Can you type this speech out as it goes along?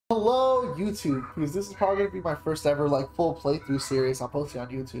Hello YouTube, because this is probably gonna be my first ever like full playthrough series I'm posting on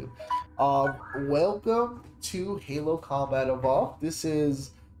YouTube. Welcome to Halo Combat Evolved. This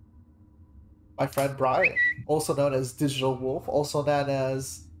is my friend Bryan, also known as Digital Wolf, also known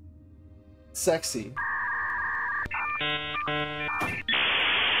as Sexy.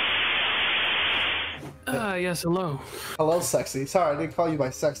 Yes, hello. Hello, Sexy. Sorry, I didn't call you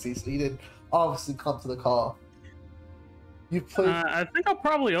by Sexy, so you didn't obviously come to the call. You played. I think I'll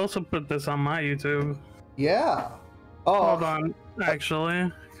probably also put this on my YouTube. Yeah. Oh. Hold on, actually,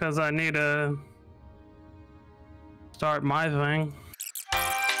 because I need to start my thing.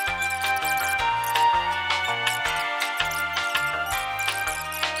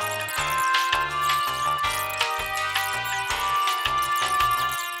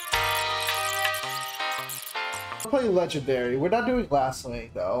 We're playing Legendary. We're not doing Last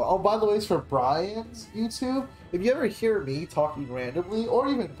Wing though. Oh, by the way, it's for Bryan's YouTube. If you ever hear me talking randomly, or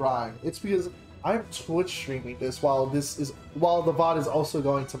even Bryan, it's because I'm Twitch streaming this while the VOD is also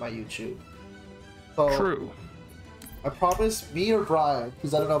going to my YouTube. So, True. I promise, me or Bryan,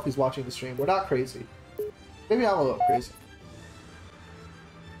 because I don't know if he's watching the stream, we're not crazy. Maybe I'm a little crazy.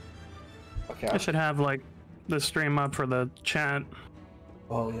 Okay. I should have like the stream up for the chat.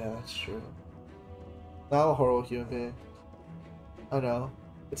 Oh yeah, that's true. Not a horrible human being. I know.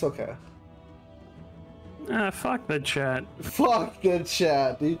 It's okay. Fuck the chat. Fuck the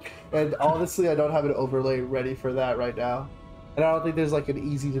chat, dude. And honestly, I don't have an overlay ready for that right now. And I don't think there's like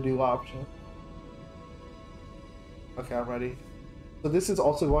an easy to do option. Okay, I'm ready. So this is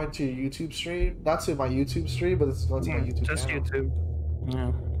also going to your YouTube stream. Not to my YouTube stream, but this is going to my YouTube just channel. YouTube.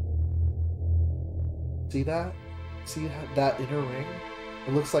 Yeah. See that? See that inner ring?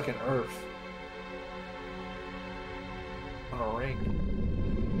 It looks like an Earth. On a ring.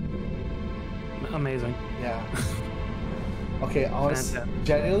 Amazing. Yeah. Okay, honestly,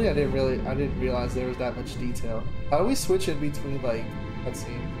 genuinely, I didn't realize there was that much detail. How do we switch in between like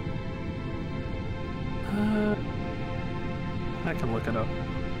cutscene? I can look it up.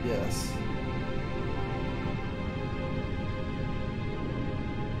 Yes.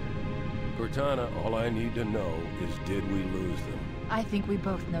 Cortana, all I need to know is, did we lose them? I think we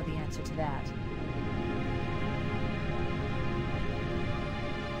both know the answer to that.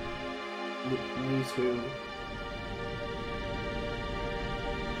 Lose who?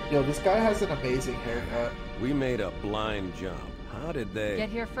 Yo, this guy has an amazing haircut. We made a blind jump. How did they... Get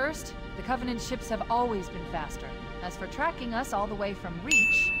here first? The Covenant ships have always been faster. As for tracking us all the way from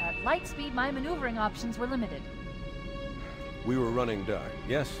Reach, at light speed my maneuvering options were limited. We were running dark,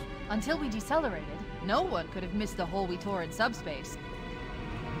 yes? Until we decelerated, no one could have missed the hole we tore in subspace.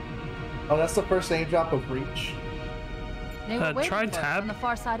 Oh, that's the first name drop of Reach. They were waiting try for us tab. on the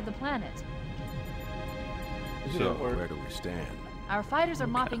far side of the planet. So, where do we stand? Our fighters are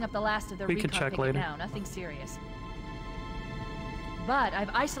mopping up the last of the We can recon check picket later. now, nothing serious. But I've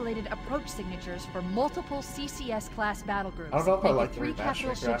isolated approach signatures for multiple CCS-class battle groups. I don't know if I making like the 3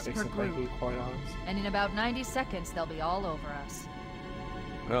 capital remastered ships graphics per of like group. quite honest. And in about 90 seconds, they'll be all over us.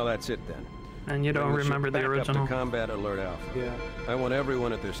 Well, that's it then. And you don't Bring the ship remember the back original. Up to Combat Alert Alpha. Yeah. I want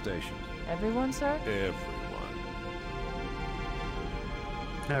everyone at their stations. Everyone, sir? Everyone.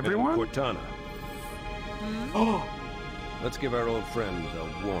 Everyone? And Cortana. Oh, Let's give our old friends a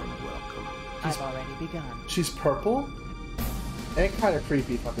warm welcome. I've already begun. she's purple? And kind of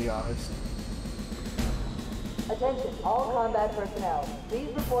creepy, if I'm being honest. Attention, all combat personnel.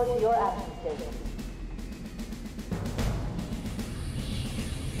 Please report to your action stations.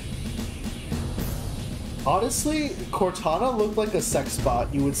 Honestly, Cortana looked like a sex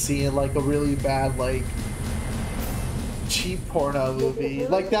spot you would see in like a really bad, like, cheap porno movie.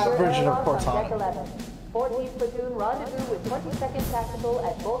 Like that version of Cortana. 14th Platoon rendezvous with 22nd Tactical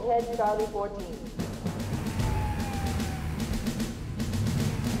at Bulkhead Charlie 14.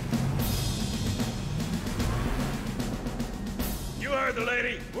 You heard the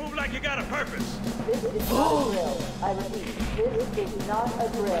lady. Move like you got a purpose. This is not a drill. I repeat, this is not a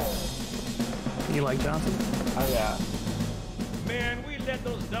drill. You like Johnson? Oh yeah. Man, we let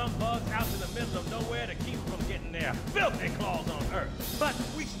those dumb bugs out in the middle of nowhere to keep from getting their filthy claws on Earth. But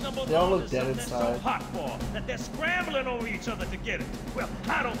we stumbled They all onto look dead something so inside. hot for that they're scrambling over each other to get it. Well,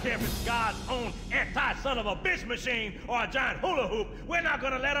 I don't care if it's God's own anti-son of a bitch machine or a giant hula hoop. We're not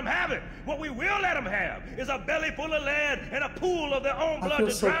gonna let them have it. What we will let them have is a belly full of lead and a pool of their own I blood feel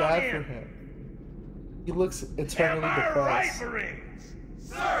to so drown bad in. for him. He looks Am eternally I right, depressed. Marines?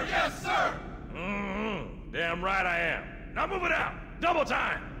 Sir, yes, sir. Damn right I am. Now move it out. Double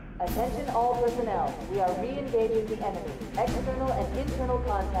time. Attention all personnel. We are re-engaging the enemy. External and internal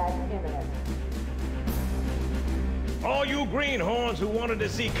contact imminent. All you greenhorns who wanted to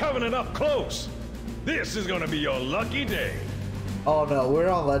see Covenant up close, this is gonna be your lucky day. Oh no, we're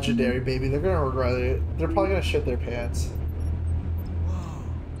on Legendary, baby. They're gonna regret it. They're probably gonna shit their pants. Whoa.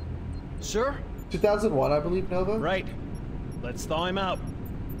 Sir? 2001, I believe, Nova? Right. Let's thaw him out.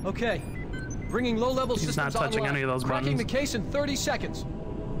 Okay. Bringing low-level He's systems not touching online. any of those Cracking buttons. the case in 30 seconds.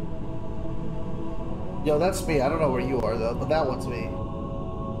 Yo, that's me. I don't know where you are, though, but that one's me.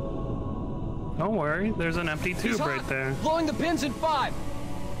 Don't worry, there's an empty He's tube hot. right there. Blowing the pins in 5.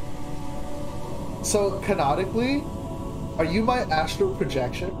 So, canonically, are you my astral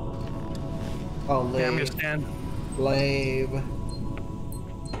projection? Oh, lame. Yeah, I'm your stand. Lame.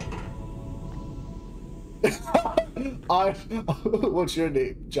 What's your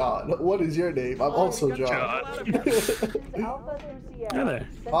name? John. What is your name? I'm also John. Alpha through Sierra. Hi there.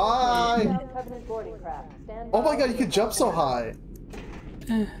 Bye. Covenant boarding craft. Stand Oh my by. god, you can jump so high.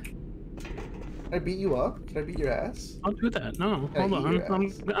 Can I beat you up? Can I beat your ass? I'll do that. No, Yeah, hold eat on. your I'm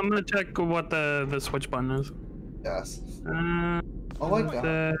ass. gonna check what the switch button is. Yes. Uh, Oh my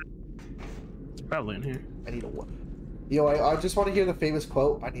god. It's probably in here. I need a weapon. Yo, I just want to hear the famous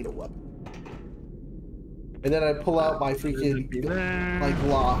quote, I need a weapon. And then I pull out my freaking, Be there. like,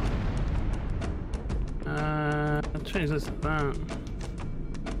 lock. Change this to that.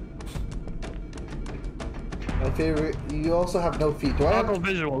 My favorite, you also have no feet. Do I Toggle have...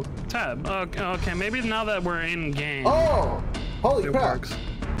 visuals. Tab. Okay, okay, maybe now that we're in game. Oh! Holy it crap. works.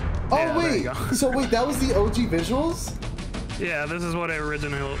 Oh, Yeah, there you wait. go. So, wait, that was the OG visuals? Yeah, this is what it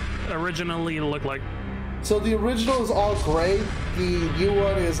originally looked like. So the original is all gray. The new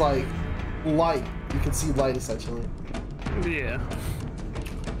one is, like, light. You can see light, essentially. Yeah.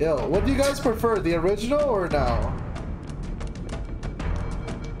 Yo, what do you guys prefer, the original or no?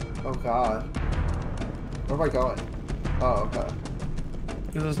 Oh god. Where am I going? Oh, okay.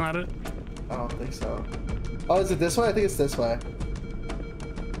 Is this not it? I don't think so. Oh, is it this way? I think it's this way.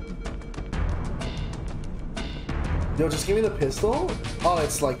 Yo, just give me the pistol? Oh,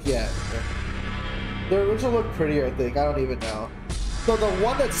 it's like, yeah. The original looked prettier, I think. I don't even know. So the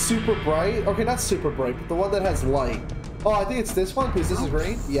one that's super bright, okay, not super bright, but the one that has light. Oh, I think it's this one because this is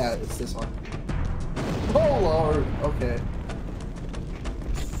green. Yeah, it's this one. Oh lord. Okay.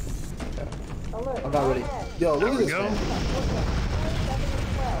 Alert. I'm not ready. Yo, look at we this go. man.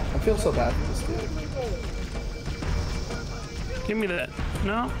 I feel so bad for this dude. Give me that.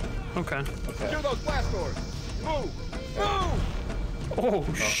 No? Okay. Okay. those blast doors. Move. Move. Oh,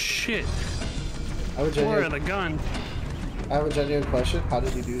 shit. I have a Where are genuine, the gun? I have a genuine question. How do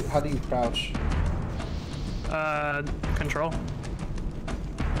you crouch? Control.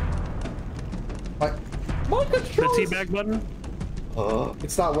 My The controls. T-back button?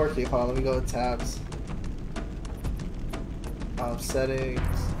 It's not working. Hold on, let me go to tabs. Settings.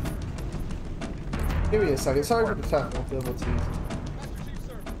 Give me a second. Sorry for the technical difficulties.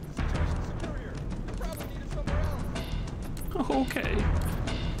 Okay.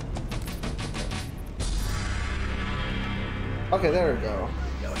 Okay, there we go.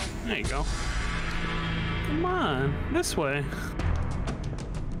 There you go. Come on. This way.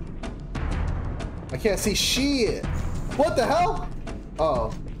 I can't see shit. What the hell?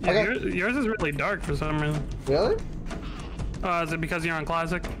 Oh. Yeah, I got, yours is really dark for some reason. really? Is it because you're on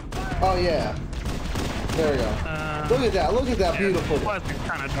classic? Oh yeah. There we go. Look at that. Look at that beautiful. Classic's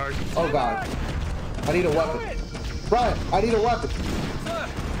kind of dark. Oh god. I need a weapon. Bryan, I need a weapon.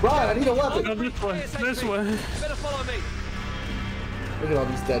 Bryan, I need a weapon. Go this way. This way. Better follow me. Look at all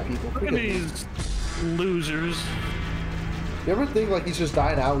these dead people. Look at these losers. You ever think like he's just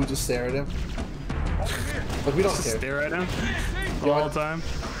dying out? We just stare at him. Like we don't Just care. stare at him the Yo, whole time.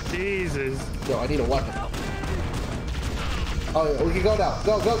 Jesus. Yo, I need a weapon. Oh, yeah, we can go now.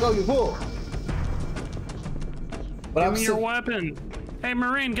 Go, go, go, you fool. But Give me your weapon. Hey,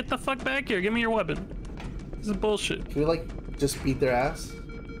 Marine, get the fuck back here. Give me your weapon. This is bullshit. Can we like just beat their ass?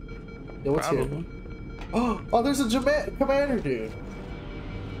 Yo, what's Probably. here? Oh, there's a commander dude.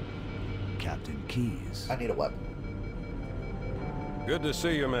 Captain Keyes. I need a weapon. Good to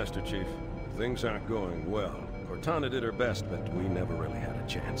see you, Master Chief. Things aren't going well. Cortana did her best, but we never really had a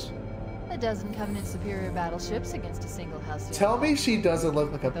chance. A dozen Covenant superior battleships against a single house. Tell me she doesn't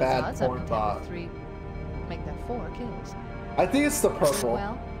look like a Those bad odds porn up bot. 3 make that 4 kills. I think it's the purple.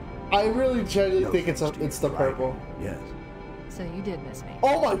 Well, I really genuinely No think it's thanks to the your purple. writing. Yes. so you did miss me.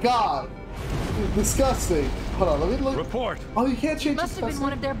 Oh my god! Disgusting. Hold on, let me look. Report! Oh, you can't change Must have been disgusting?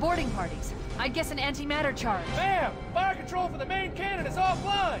 one of their boarding parties. I'd guess an antimatter charge. Bam! Fire control for the main cannon is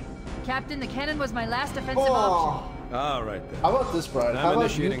offline. Captain, the cannon was my last offensive option. Oh. All right, then. How about this, Bryan? How I'm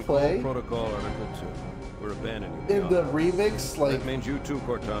about you initiating play full protocol Article 2. We're abandoning in the office. remix, like... That means you too,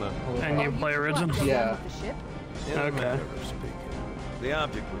 Cortana. And you Oh, play took original? what, the Yeah. one with the ship? In a Okay. manner of speaking. The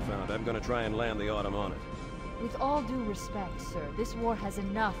object we found, I'm gonna try and land the Autumn on it. With all due respect, sir, this war has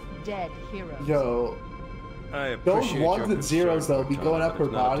enough dead heroes. Yo, I those appreciate ones your and zeros concern, though be Cortana, going but up her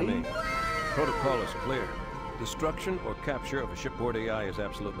it's not up to body. me. Protocol is clear. Destruction or capture of a shipboard AI is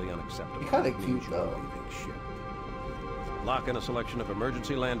absolutely unacceptable. You're kinda It means cute, you're though. leaving ship. Lock in a selection of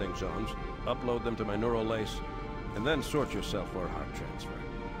emergency landing zones, upload them to my neural lace, and then sort yourself for a heart transfer.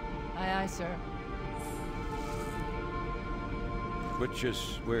 Aye, aye, sir. Which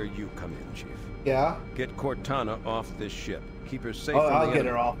is where you come in, Chief. Yeah. Get Cortana off this ship. Keep her safe Oh, from I'll the get enemy.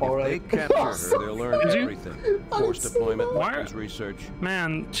 her off, If alright. they capture her, they'll learn Did you? everything. Forced deployment, Why- weapons research.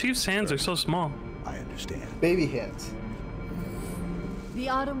 Man, Chief's hands are so small. I understand. Baby hands. The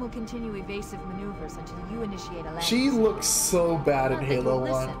Autumn will continue evasive maneuvers until you initiate a landing. She looks so bad in Not that you'll Halo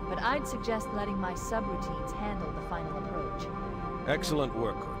listen, 1. but I'd suggest letting my subroutines handle the final approach. Excellent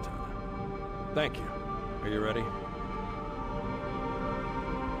work, Cortana. Thank you. Are you ready?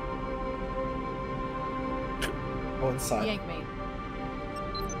 Go inside. Yank me.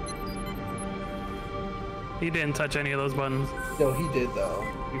 He didn't touch any of those buttons. Yo, he did though.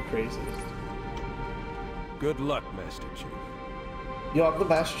 You're crazy. Good luck, Master Chief. Yo, I'm the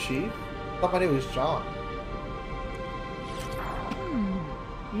Master Chief. I thought my name was John.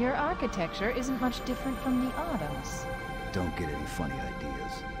 Your architecture isn't much different from the Autumn's. Don't get any funny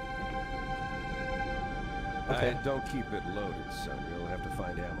ideas. Okay. Don't keep it loaded, son. You'll have to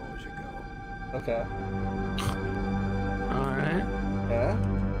find ammo as you go. Okay. Alright. Yeah.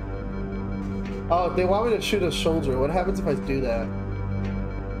 Oh, they want me to shoot a soldier. What happens if I do that?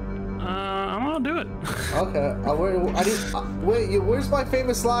 I'm gonna do it. Okay. Where's my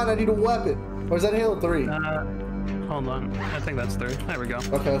famous line? I need a weapon. Or is that Halo 3? Hold on. I think that's 3. There we go.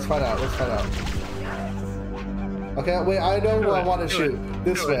 Okay, let's find out. Let's find out. Okay, wait. I know who I want to shoot.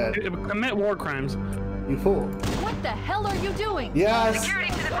 This man. Commit war crimes. You fool. What the hell are you doing? Yes.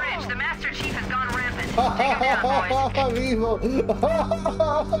 Security to the bridge. The Master Chief has gone rampant. Take him down, boys. I'm evil.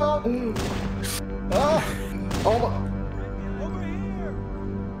 Oh my.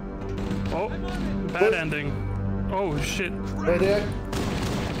 Oh, bad ending. Oh shit. Right there.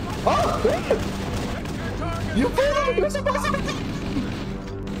 Oh! You fool! You're supposed to be.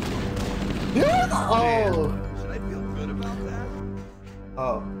 Yeah! Oh! Should I feel good about that?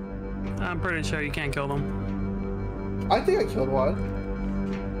 Oh. I'm pretty sure you can't kill them. I think I killed one.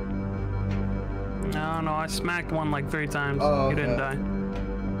 No, I smacked one like 3 times. Oh, He didn't okay.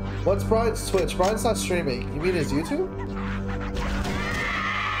 die. What's Bryan's Twitch? Bryan's not streaming. You mean his YouTube?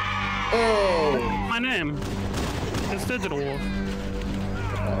 Hey! My name. It's Digital Wolf.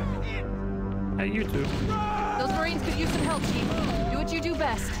 Okay. Hey, YouTube. Those Marines could use some help, Chief. Do what you do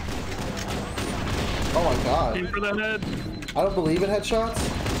best. Oh my god. Aim for the head. I don't believe in headshots.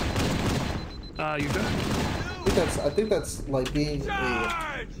 You do. I think that's like being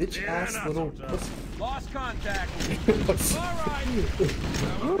a bitch ass little pussy. Lost contact.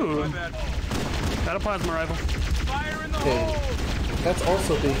 Ooh. Got a plasma rifle. Fire in the Okay. hole. That's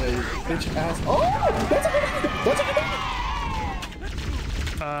also being a bitch ass. Oh! That's a grenade!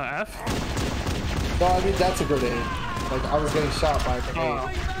 F. No, I mean that's a grenade. Like I was getting shot by a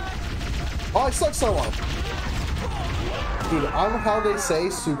grenade. Oh, I suck someone. Dude, I'm how they say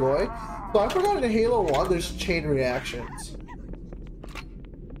Sugoi. So I forgot in Halo 1 there's chain reactions.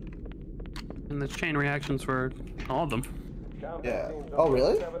 And there's chain reactions for all of them. Yeah. Oh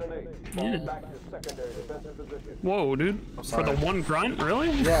really? Yeah. Whoa, dude. For sorry. the one grunt? Really?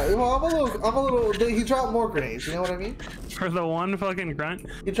 Yeah, well I'm a little he dropped more grenades, you know what I mean? For the one fucking grunt?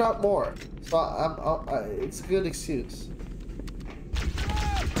 He dropped more. So it's a good excuse.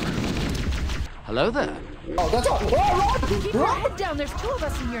 Hello there. Oh, that's all. Oh, Keep your run! head down. There's 2 of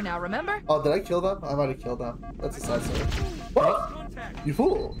us in here now, remember? Oh, did I kill them? I might have killed them. That's a side story. What? You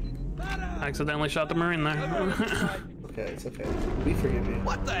fool. Accidentally shot the Marine there. Okay, it's okay. We forgive you.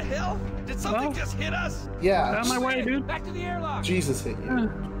 What the hell? Did something Well. just hit us? Yeah. Out of my way, dude. Back to the airlock. Jesus hit you.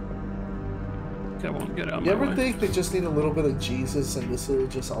 Come on, get out of You my ever way. think they just need a little bit of Jesus and this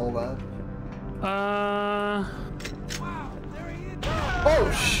is just all that? Wow, there he is.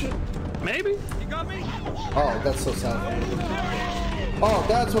 Oh shit! Maybe? You got me? Oh, that's so sad. Oh,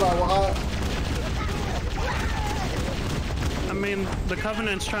 that's what I want. I mean, the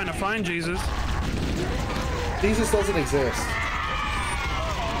Covenant's trying to find Jesus. Jesus doesn't exist.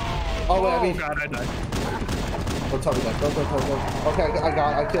 Oh wait, I mean, God, I died. don't tell me that. Don't. Okay,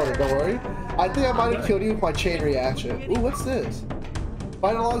 I killed it. Don't worry. I think I might have killed you with my chain reaction. Ooh, what's this?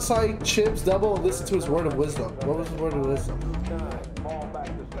 Fight alongside Chip's double and listen to his word of wisdom. What was his word of wisdom?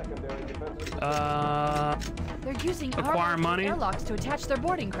 They're using Acquire our money. airlocks to attach their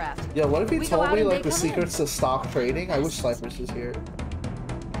boarding craft. Yeah, what if he We go told out me and like they the come secrets to stock trading? I wish Cypress was here.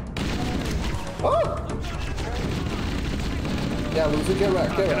 Oh! Yeah, loser, get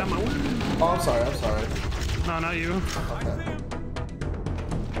wrecked, get wrecked. Oh, I'm sorry, I'm sorry. No, not you.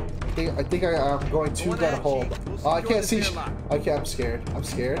 Okay. I think I'm going to get home. Oh, I can't see. Okay, I'm scared. I'm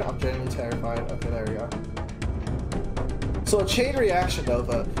scared. I'm genuinely terrified. Okay, there we go. So a chain reaction,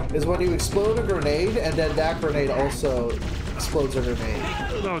 Nova, is when you explode a grenade and then that grenade also explodes a grenade.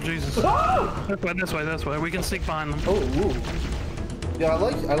 Oh Jesus! This way. We can sneak behind them. Oh, ooh. Yeah,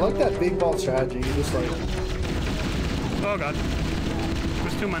 I like that big ball strategy. You just like. Oh God!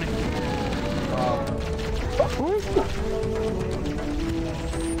 There's too many.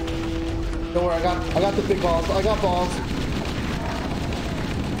 Don't worry, I got the big balls. I got balls.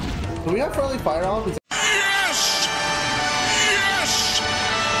 Do we have friendly fire on? Yes! Yes!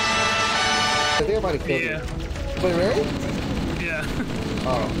 I think I might have killed you. Wait, really? Yeah.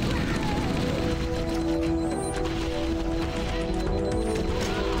 Oh.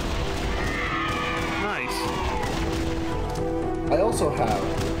 Nice. I also have.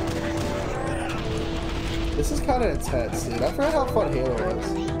 This is kind of intense, dude. I forgot how fun Halo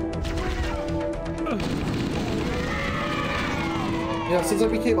was. You know, since I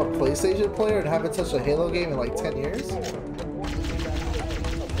became a PlayStation player and haven't touched a Halo game in like 10 years.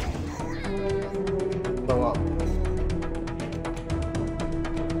 Go up.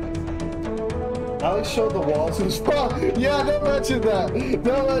 Alex showed the walls in his front. Yeah, don't mention that.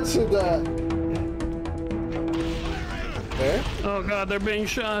 Don't mention that. There? Oh God, they're being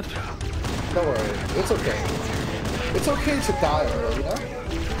shot. Don't worry. It's okay. It's okay to die early, you know?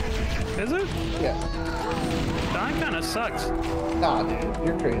 Is it? Yeah. Dying kind of sucks. Nah, dude,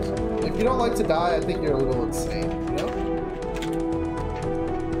 you're crazy. If you don't like to die, I think you're a little insane, you know?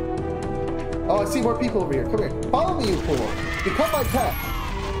 Oh, I see more people over here. Come here. Follow me, you fool. Become my pet.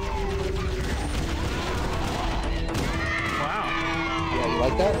 Wow. Yeah, you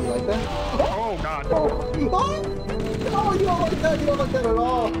like that? You like that? Oh God. Oh, you don't like that. You don't like that at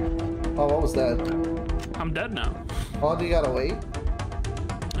all. Oh, what was that? I'm dead now. Oh, do you gotta wait?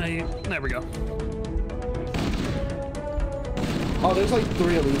 There we go. Oh, there's like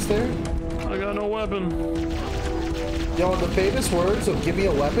 3 elites there? I got no weapon. Yo, in the famous words of give me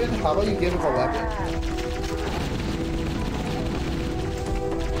a weapon, how about you give him a weapon?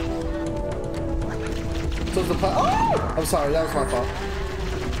 So the oh! I'm sorry, that was my fault.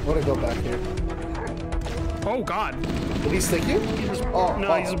 I'm gonna go back here. Oh God. Did he stick you? Oh, no,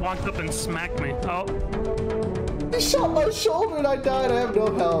 oh. he just walked up and smacked me. Oh. He shot my shoulder and I died. I have no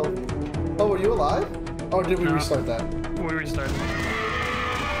health. Oh, were you alive? Or did we restart that? We restarted.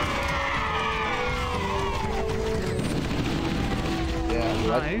 Yeah.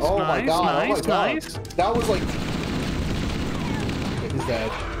 Nice, oh my nice, God. nice, Oh my God. nice. That was like. He's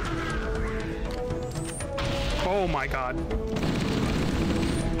dead. Oh my God.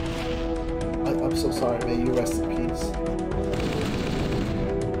 I'm so sorry. May you rest in peace.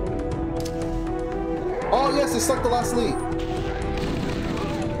 Oh yes, it stuck the last lead.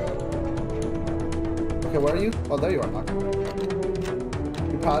 Okay, where are you? Oh, there you are, Mark.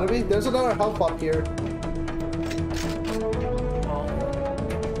 You proud of me? There's another health up here.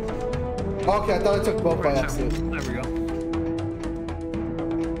 Okay, I thought I took both by accident. There we go.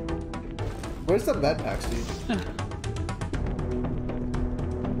 Where's the med packs, dude?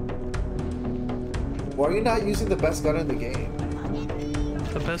 Why are you not using the best gun in the game?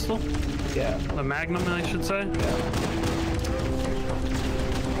 The pistol? Yeah. The Magnum, I should say? Yeah.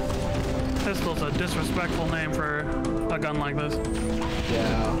 Pistol's a disrespectful name for a gun like this.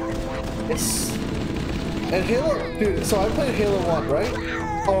 Yeah. It's... And Halo... Dude, so I played Halo 1, right?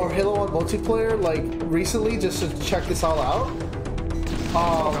 Or Halo 1 multiplayer, like, recently, just to check this all out.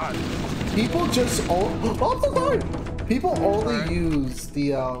 Oh, God. People just... Oh, I'm so sorry! People only use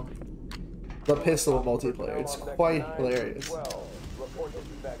the pistol in multiplayer. It's quite hilarious.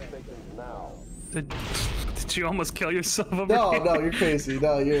 Did you almost kill yourself over No, here? no, you're crazy.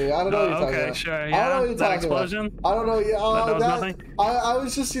 No, you're. I don't know what you're talking okay, about. sure. Yeah. I don't know what you're That talking explosion? about. I don't know. Yeah, that was nothing? I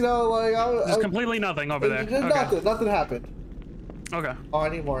was just, you know, like Just completely nothing over there. Nothing. Okay. Nothing happened. Okay. Oh, I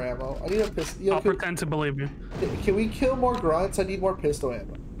need more ammo. I need a pistol. I'll pretend to believe you. Can we kill more grunts? I need more pistol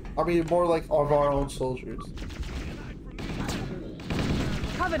ammo. I mean, more like of our own soldiers.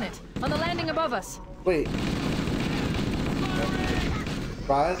 Covenant, on the landing above us. Wait.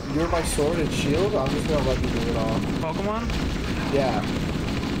 Bryan, you're my sword and shield. I'm just gonna let you do it all. Pokemon? Yeah.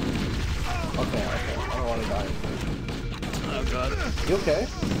 Okay. I don't want to die. Oh God. You okay?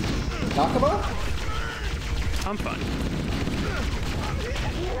 Knock him out? I'm fine.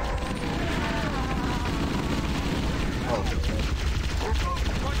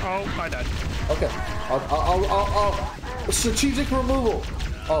 Oh, I died. Okay. I'll strategic removal.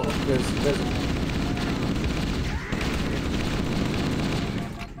 Oh, there's.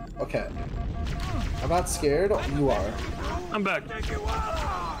 Okay. I'm not scared. You are. I'm back.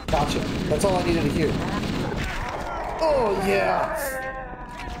 Gotcha. That's all I needed to hear. Oh yeah.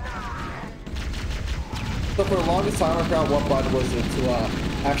 So for the longest time, I forgot what button was it to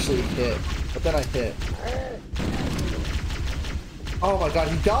actually hit, but then I hit. Oh my god,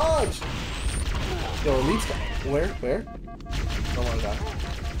 he dodged! Yo, Elite's got... Where? Oh my god.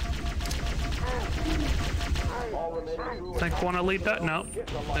 Think one elite that? No. Dead.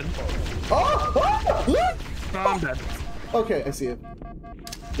 Oh! Oh, I'm dead. Okay, I see him.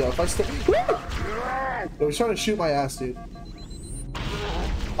 Yo, if I stay... Yo, he's trying to shoot my ass, dude.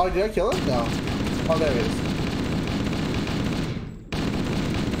 Oh, did I kill him? No. Oh, there it is.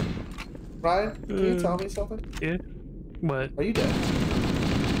 Bryan, can you tell me something? Yeah. What? Are you dead?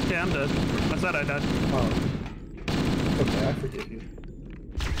 Yeah, I'm dead. I said I died. Oh. Okay, I forgive you.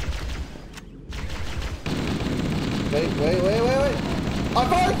 Wait. I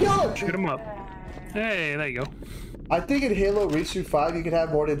finally killed him! Shoot him up. Hey, there you go. I think in Halo Reach through 5, you can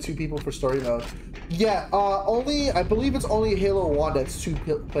have more than 2 people for story mode. Yeah, I believe it's only Halo 1 that's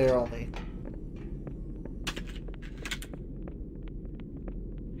 2-player only.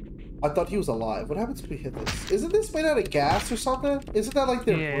 I thought he was alive. What happens if we hit this? Isn't this made out of gas or something? Isn't that like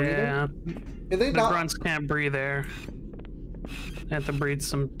their breathing? The grunts can't breathe air. They have to breathe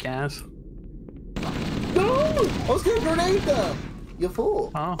some gas. No! I was gonna grenade them! You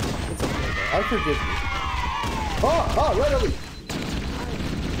fool. Oh. It's okay, I forgive you. Oh, red elite!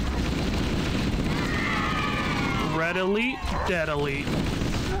 Red elite, dead elite.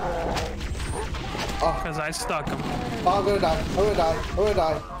 Oh. Because I stuck him. Oh, I'm gonna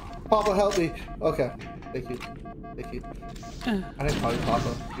die. Papa, help me. Okay. Thank you. I didn't call you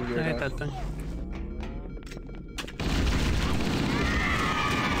Papa. I hate that thing.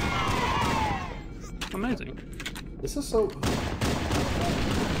 Amazing. This is so...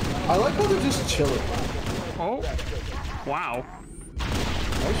 I like how they're just chilling. Oh. Wow.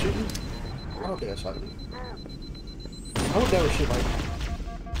 Did I shoot you? I don't think I shot you. I would never shoot my...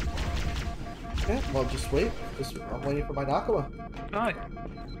 Okay, well, just wait. I'm waiting for my Nakama. Hi.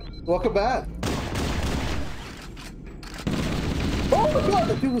 Welcome back. Oh my god,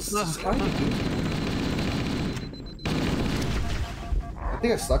 the dude was trying to do. I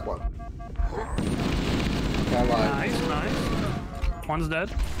think I stuck one. Okay, I lied. Nice. One's dead.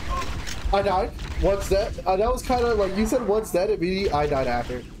 I died. One's dead. That was kind of like, you said one's dead, immediately I died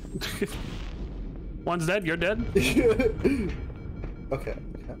after. One's dead, you're dead? Okay.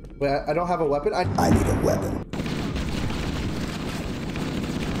 Wait, I don't have a weapon? I need a weapon.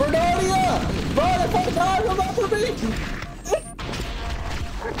 Bernardia! Run, if I die, remember me!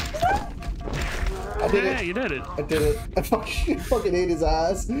 I did it. You did it. I did it. I fucking ate his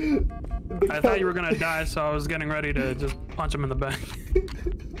ass. I thought you were gonna die, so I was getting ready to just punch him in the back.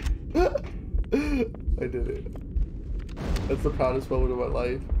 I did it. That's the proudest moment of my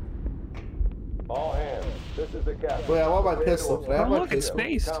life. All hands, this is the captain. Wait, I want my pistol. Can I have my pistol?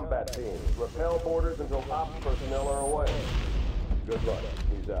 Space. Combat team, repel borders until ops personnel are away. Good luck.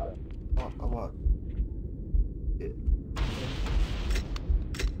 He's out. I want.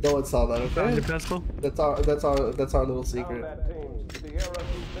 No one saw that, okay? Found your pistol? That's our little secret.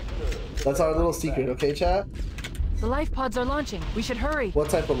 That's our little secret, okay, chat? The life pods are launching. We should hurry. What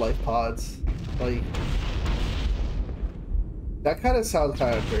type of life pods? Like, that kind of sounds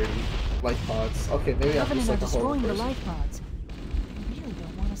kind of dirty. Life pods. Okay, maybe I'm just like a horrible destroying the person. life pods. They really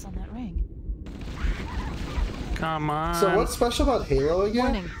don't want us on that ring. Come on. So what's special about Halo again?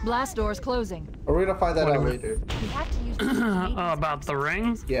 Warning, blast doors closing. Or we're gonna find that out later. We have to use about the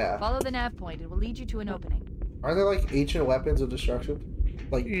ring? Yeah. Follow the nav point. It will lead you to an opening. Are there like ancient weapons of destruction?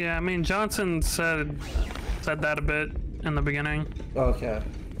 Like. Yeah, I mean Johnson said that a bit in the beginning. Okay.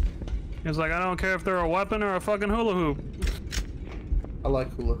 He was like, I don't care if they're a weapon or a fucking hula hoop. I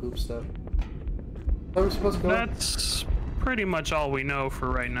like hula hoop stuff. Where are we supposed to go? That's pretty much all we know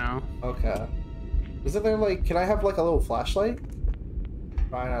for right now. Okay. Isn't there like, can I have like a little flashlight?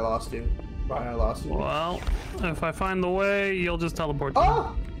 Bryan, I lost you. Bryan, I lost you. Well, if I find the way, you'll just teleport to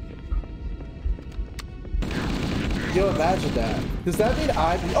Oh! Yo, imagine that. Does that mean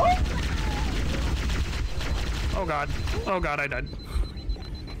I'm... Oh! Oh god. Oh god, I died.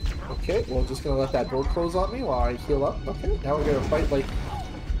 Okay, well, just gonna let that door close on me while I heal up. Okay, now we're gonna fight like...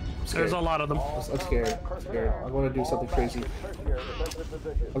 There's a lot of them. I'm scared. I'm scared. I'm gonna do something crazy.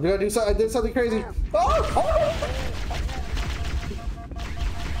 I'm gonna do something. I did something crazy. Oh! Oh!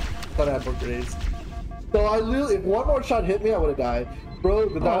 I thought I had more grenades. So I literally, if one more shot hit me, I would have died. Bro,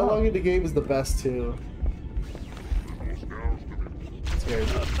 the dialogue in the game is the best too. Scared.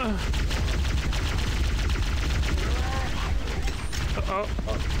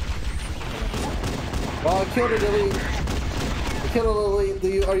 Well, I killed an elite. I killed an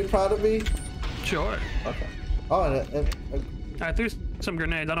elite. Are you proud of me? Sure. Okay. Oh, and I threw some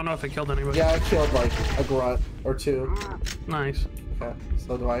grenades. I don't know if it killed anybody. yeah, I killed like a grunt or two. Nice. Okay.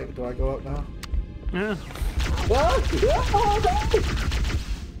 So do I go up now? Yeah. No!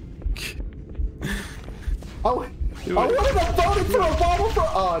 Oh, I wanted to vote for a bottle for.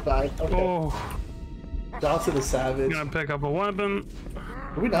 Oh, I died. Okay. Oh. Johnson is savage. I'm gonna pick up a weapon.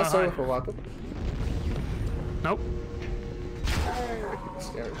 Did we not start with a weapon? Nope.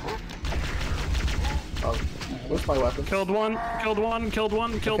 Scared. Oh, where's my weapon? Killed one. Killed one. Killed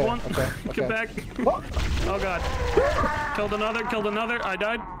one. Killed one. Okay. Get back. What? Oh god. Killed another. Killed another. I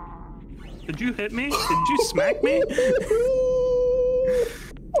died. Did you hit me? Did you smack me?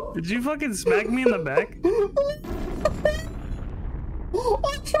 Did you fucking smack me in the back?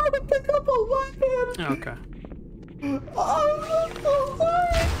 I'm trying to pick up a weapon. Okay. I'm so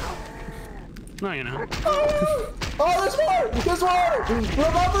sorry. No, you know. Oh, there's more! There's more!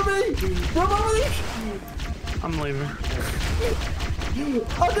 Remember me! Remember me! I'm leaving.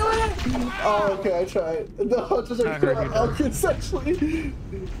 I'm doing it! Oh, okay, I tried. No, just I heard you did. essentially.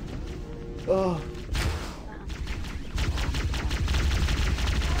 Oh.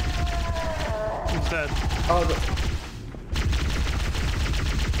 Who's dead? Oh,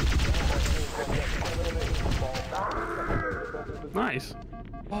 Nice.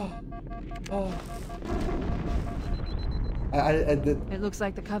 oh. I did. It looks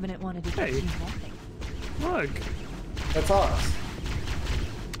like the Covenant wanted to Hey. teach you nothing. Look. That's us.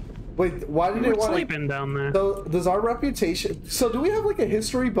 Wait, why did We're it want sleeping down there. So, does our reputation... So, do we have, like, a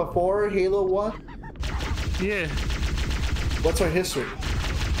history before Halo 1? Yeah. What's our history?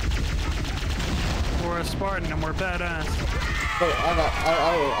 We're a Spartan and we're badass. Wait,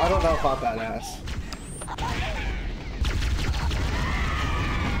 I don't know if I'm badass.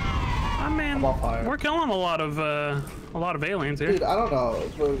 I mean, I'm on fire. we're killing a lot of aliens here. Dude, I don't know.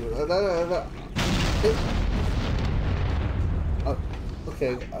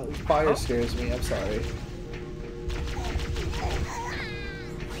 Okay, fire scares me. I'm sorry.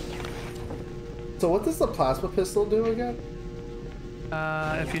 So what does the plasma pistol do again?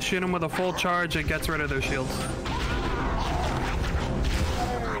 If you shoot them with a full charge, it gets rid of their shields.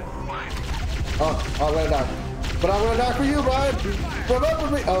 Oh, I'm gonna die. But I'm gonna die for you, Bryan!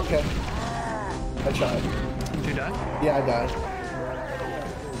 Remember me! Okay. I tried. Did you die? Yeah, I died.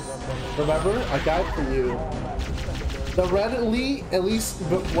 Remember? I died for you. The red elite, at least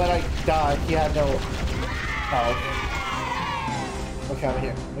when I died, he had no health. Okay, I'm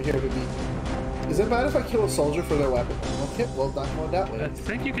here. I'm here, baby. Is it bad if I kill a soldier for their weapon? Okay, well, not going that way. I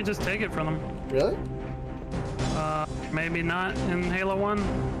think you could just take it from them. Really? Maybe not in Halo 1.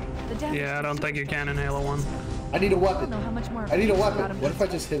 Yeah, I don't think you can in Halo 1. I need a weapon. I don't know how much more I need a weapon. What if I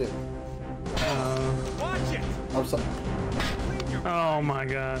just hit it? Watch it! I'm sorry. Oh my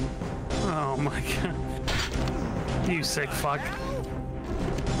god. Oh my god. You sick fuck.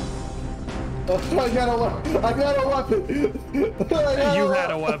 I got a weapon. I got a weapon. You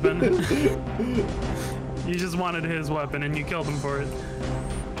had a weapon. You just wanted his weapon and you killed him for it.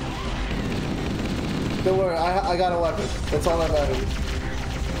 Don't worry, I got a weapon. That's all that matters.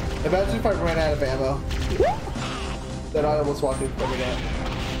 Imagine if I ran out of ammo. Then I almost walked into that.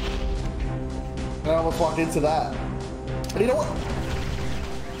 I almost walked into that. And you know what?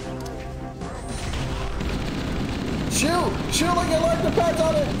 Shoot! Shoot like you like the pads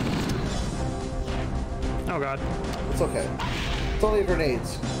on it! Oh god. It's okay. It's only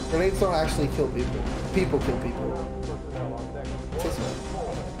grenades. Grenades don't actually kill people. People kill people. It's this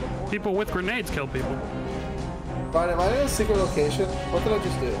way. People with grenades kill people. Bryan, am I in a secret location? What did I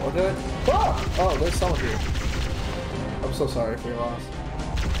just do? What did I... Ah! Oh, there's someone here. I'm so sorry for your loss.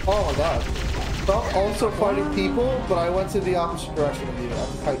 Oh my god. So I'm also fighting people, but I went to the opposite direction of you.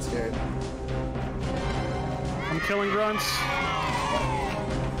 I'm quite scared. I'm killing grunts.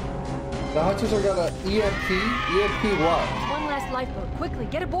 The hunters are gonna EMP? EMP what? One last lifeboat. Quickly,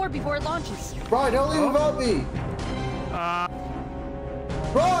 get aboard before it launches. Bryan, don't leave without me!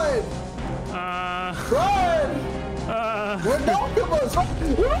 Bryan! Bryan! We're Noctimus!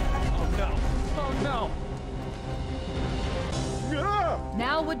 Oh no!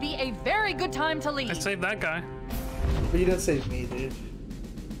 Now would be a very good time to I leave. saved that guy. But you didn't save me, dude.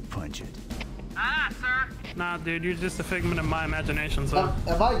 Punch it. Ah, sir. Nah, dude, you're just a figment of my imagination, so.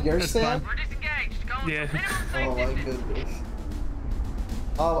 Am I your It's Sam? fine. We're disengaged. Going Yeah. minimum Oh safety. my goodness.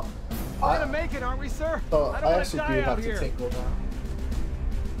 Oh, We're gonna make it, aren't we, sir? So I don't I want actually to do die out have to here. tinkle now.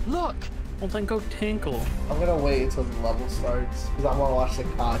 Look. Well, then go tinkle. I'm gonna wait until the level starts because I want to watch the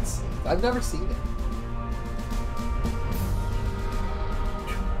cuts. I've never seen it.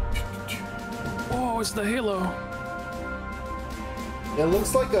 Oh, it's the Halo. It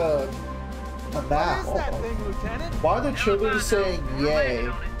looks like a map. What is that thing, Lieutenant? Why are the children saying yay?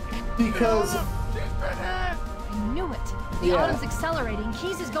 Because I knew it. The Yeah. autumn's accelerating.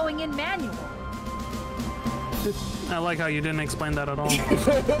 Keys is going in manual. I like how you didn't explain that at all.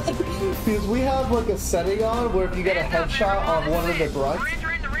 because we have like a setting on where if you get a headshot on one of the grunts,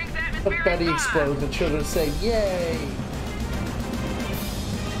 confetti explodes and children say yay.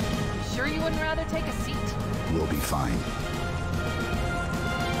 Sure you wouldn't rather take a seat? We'll be fine.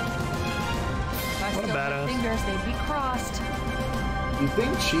 If I What a still had badass. fingers, they'd be crossed. You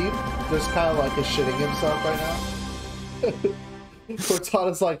think Chief just kind of like is shitting himself right now?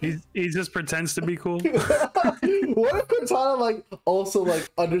 Cortana's like, He just pretends to be cool. what if Cortana like also like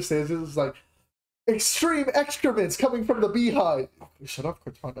understands this? It's like extreme excrements coming from the beehive. Shut up,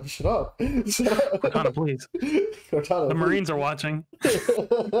 Cortana. Shut up. Shut up. Cortana, please. Cortana. The Marines are watching.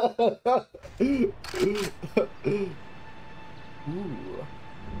 Ooh.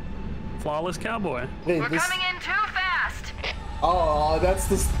 Flawless cowboy. Hey, We're this. coming in too fast. Oh,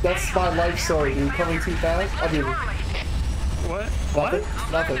 that's my life story, dude. Coming too fast. I mean, What? nothing.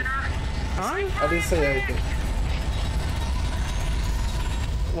 What? Nothing. Huh? I didn't say anything.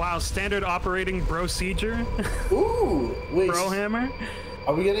 Wow, standard operating procedure. Ooh, wait. Bro hammer.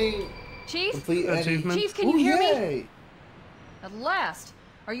 Are we getting Chief? complete any... Achievement. Chief, can you Ooh, hear me? yay. At last.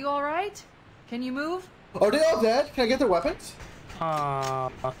 Are you alright? Can you move? Are they all dead? Can I get their weapons?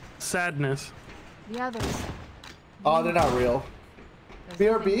 Sadness. The others. Oh, they're not real.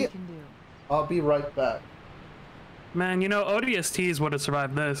 There's nothing we BRB? can do. I'll be right back. Man, you know, ODSTs would have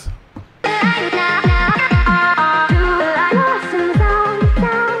survived this. I